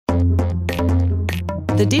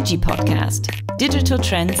the DigiPodcast, digital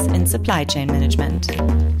trends in supply chain management.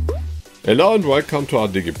 Hello and welcome to our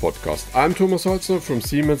DigiPodcast. I'm Thomas Holzner from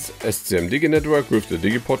Siemens SCM Digi Network with the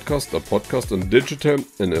DigiPodcast, a podcast on digital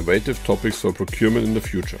and innovative topics for procurement in the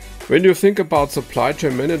future. When you think about supply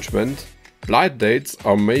chain management, blind dates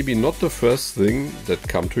are maybe not the first thing that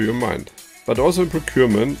come to your mind. But also in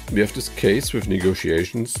procurement, we have this case with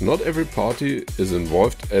negotiations. Not every party is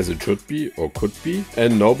involved as it should be or could be,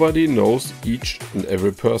 and nobody knows each and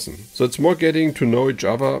every person. So it's more getting to know each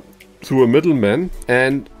other through a middleman,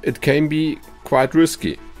 and it can be quite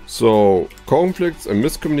risky. So conflicts and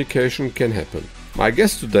miscommunication can happen. My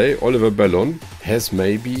guest today, Oliver Bellon, has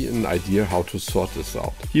maybe an idea how to sort this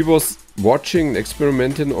out. He was watching and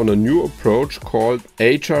experimenting on a new approach called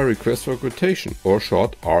HR Request for Quotation, or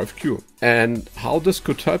short RFQ. And how this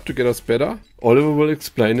could help to get us better, Oliver will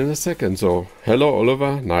explain in a second. So, hello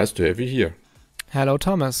Oliver, nice to have you here. Hello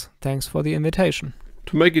Thomas, thanks for the invitation.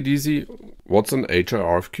 To make it easy, what's an HR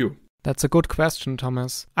RFQ? That's a good question,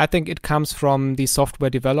 Thomas. I think it comes from the software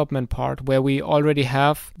development part, where we already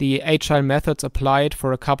have the agile methods applied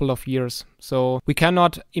for a couple of years. So we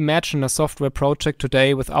cannot imagine a software project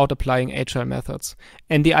today without applying agile methods.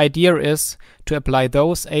 And the idea is to apply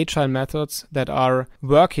those agile methods that are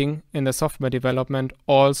working in the software development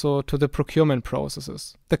also to the procurement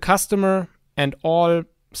processes. The customer and all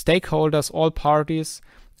stakeholders, all parties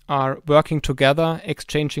are working together,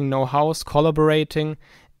 exchanging know-hows, collaborating,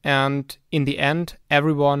 and in the end,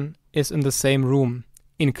 everyone is in the same room,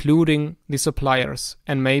 including the suppliers,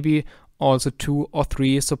 and maybe also 2 or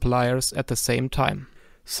 3 suppliers at the same time.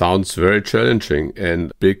 Sounds very challenging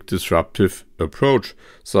and big disruptive approach.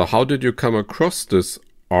 So how did you come across this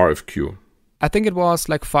RFQ? I think it was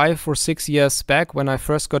like 5 or 6 years back when I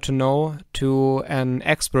first got to know to an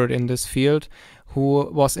expert in this field who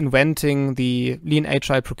was inventing the lean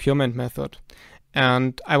agile procurement method.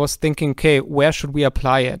 And I was thinking, okay, where should we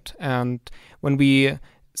apply it? And when we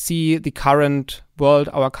see the current world,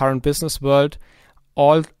 our current business world,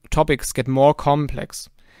 all topics get more complex.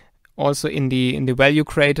 Also in the value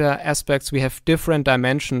creator aspects, we have different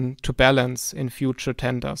dimension to balance in future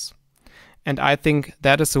tenders. And I think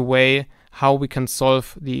that is a way how we can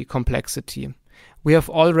solve the complexity. We have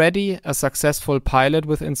already a successful pilot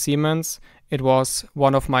within Siemens. It was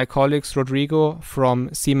one of my colleagues, Rodrigo,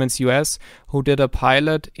 from Siemens US, who did a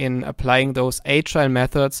pilot in applying those agile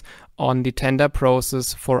methods on the tender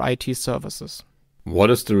process for IT services.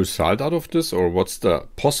 What is the result out of this, or what's the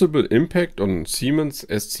possible impact on Siemens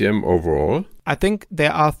SCM overall? I think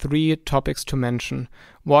there are 3 topics to mention.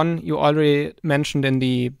 One you already mentioned in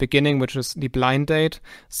the beginning, which is the blind date.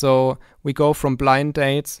 So we go from blind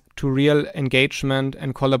dates to real engagement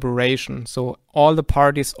and collaboration. So all the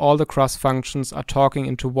parties, all the cross functions are talking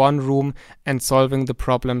into one room and solving the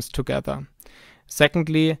problems together.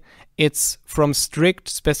 Secondly, it's from strict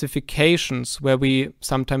specifications where we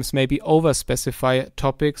sometimes maybe over-specify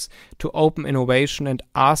topics to open innovation and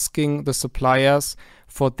asking the suppliers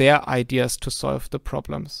for their ideas to solve the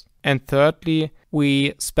problems. And thirdly,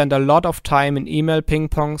 we spend a lot of time in email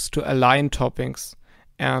ping-pongs to align topics.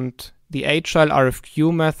 And the agile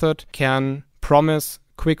RFQ method can promise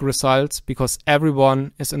quick results because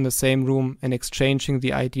everyone is in the same room and exchanging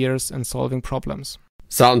the ideas and solving problems.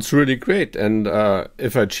 Sounds really great. And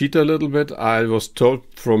if I cheat a little bit, I was told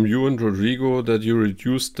from you and Rodrigo that you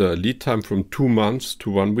reduced the lead time from 2 months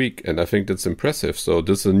to 1 week. And I think that's impressive. So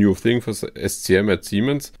this is a new thing for SCM at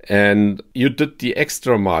Siemens. And you did the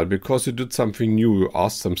extra mile because you did something new. You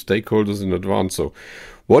asked some stakeholders in advance. So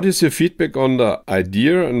what is your feedback on the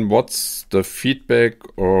idea, and what's the feedback,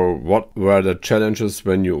 or what were the challenges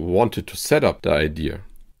when you wanted to set up the idea?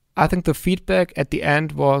 I think the feedback at the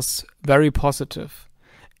end was very positive.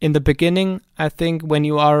 In the beginning, I think when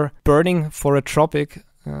you are burning for a topic,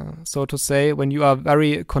 so to say, when you are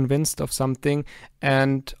very convinced of something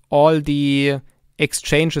and all the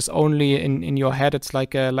exchange is only in your head, it's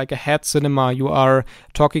like a head cinema. You are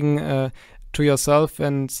talking to yourself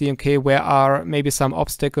and seeing, okay, where are maybe some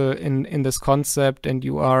obstacle in this concept, and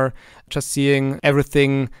you are just seeing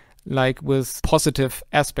everything like with positive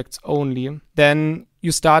aspects only. Then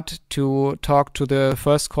you start to talk to the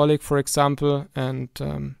first colleague, for example, and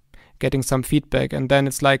getting some feedback. And then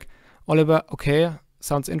it's like, Oliver, okay,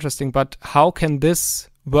 sounds interesting, but how can this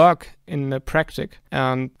work in the practice?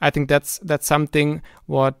 And I think that's something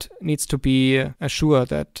what needs to be assured,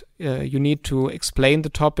 that you need to explain the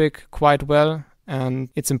topic quite well. And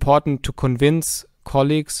it's important to convince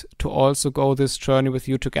colleagues to also go this journey with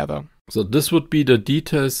you together. So this would be the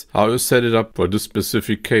details, how you set it up for this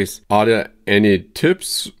specific case. Are there any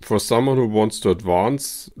tips for someone who wants to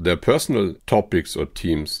advance their personal topics or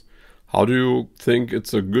teams? How do you think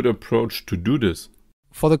it's a good approach to do this?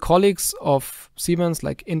 For the colleagues of Siemens,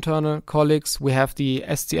 like internal colleagues, we have the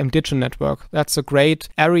SCM Digital Network. That's a great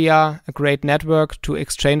area, a great network to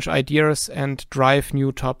exchange ideas and drive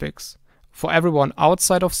new topics. For everyone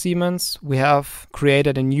outside of Siemens, we have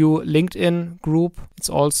created a new LinkedIn group. It's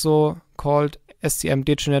also called SCM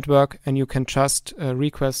Digital Network, and you can just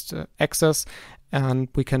request access, and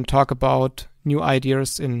we can talk about new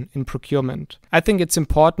ideas in procurement. I think it's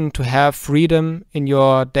important to have freedom in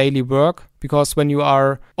your daily work, because when you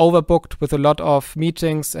are overbooked with a lot of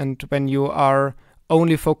meetings and when you are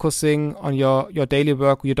only focusing on your daily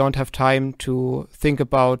work, you don't have time to think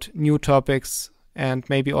about new topics and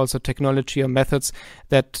maybe also technology or methods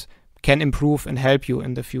that can improve and help you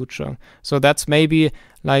in the future. So that's maybe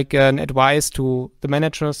like an advice to the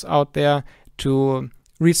managers out there, to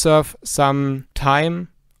reserve some time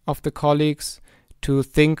of the colleagues to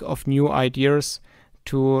think of new ideas,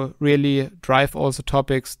 to really drive also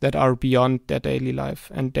topics that are beyond their daily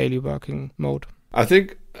life and daily working mode. I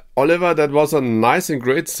think, Oliver, that was a nice and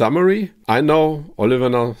great summary. I know Oliver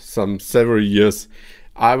now several years.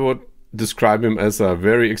 I would describe him as a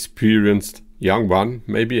very experienced young one.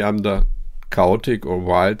 Maybe I'm the chaotic or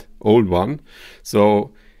wild old one.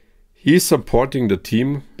 So he's supporting the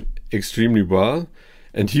team extremely well.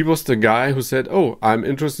 And he was the guy who said, oh, I'm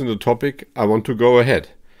interested in the topic. I want to go ahead.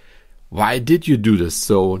 Why did you do this?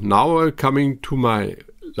 So now we're coming to my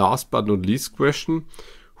last but not least question.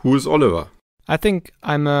 Who is Oliver? I think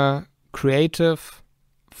I'm a creative,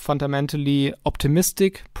 fundamentally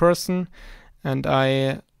optimistic person, and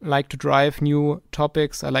I like to drive new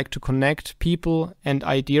topics. I like to connect people and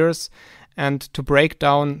ideas and to break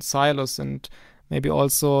down silos and maybe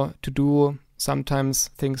also to do sometimes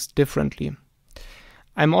things differently.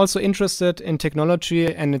 I'm also interested in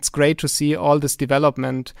technology, and it's great to see all this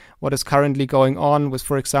development, what is currently going on with,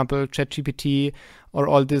 for example, ChatGPT or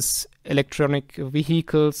all these electronic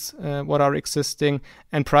vehicles, what are existing.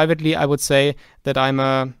 And privately, I would say that I'm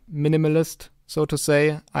a minimalist, so to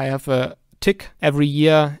say. I have a tick every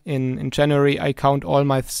year. In January, I count all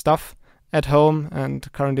my stuff at home,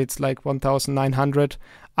 and currently it's like 1,900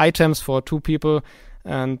 items for 2 people,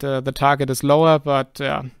 and the target is lower, but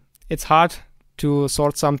it's hard to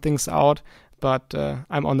sort some things out, but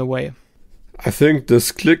I'm on the way. I think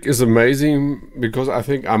this click is amazing, because I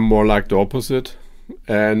think I'm more like the opposite,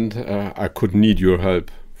 and I could need your help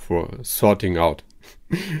for sorting out.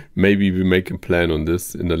 Maybe we make a plan on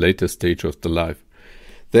this in the later stage of the life.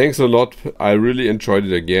 Thanks a lot. I really enjoyed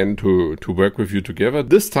it again to work with you together.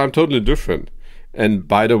 This time totally different. And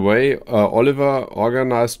by the way, Oliver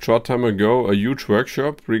organized short time ago a huge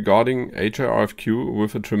workshop regarding HR RFQ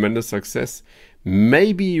with a tremendous success.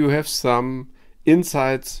 Maybe you have some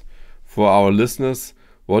insights for our listeners.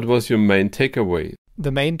 What was your main takeaway?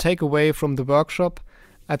 The main takeaway from the workshop,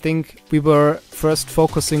 I think we were first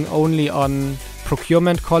focusing only on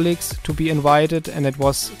procurement colleagues to be invited, and it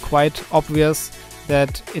was quite obvious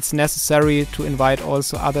that it's necessary to invite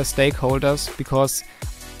also other stakeholders, because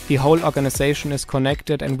the whole organization is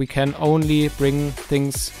connected and we can only bring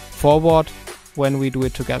things forward when we do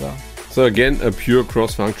it together. So again, a pure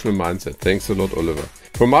cross-functional mindset. Thanks a lot, Oliver.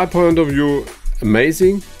 From my point of view,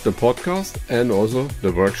 amazing, the podcast and also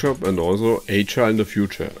the workshop and also HR in the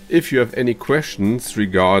future. If you have any questions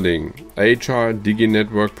regarding HR,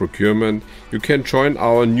 DigiNetwork, procurement, you can join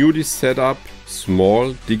our newly set up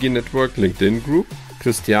small DigiNetwork LinkedIn group.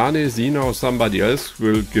 Christiane, Sina or somebody else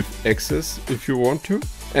will give access if you want to.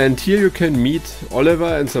 And here you can meet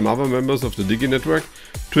Oliver and some other members of the DigiNetwork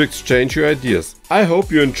to exchange your ideas. I hope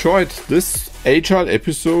you enjoyed this HR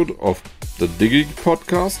episode of the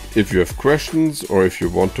DigiPodcast. If you have questions or if you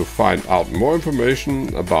want to find out more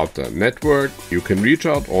information about the network, you can reach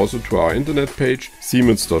out also to our internet page,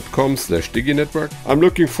 siemens.com/DigiNetwork. I'm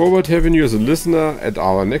looking forward to having you as a listener at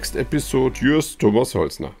our next episode. Yours, Thomas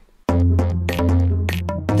Holzner.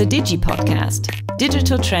 The DigiPodcast,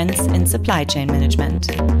 Digital Trends in Supply Chain Management.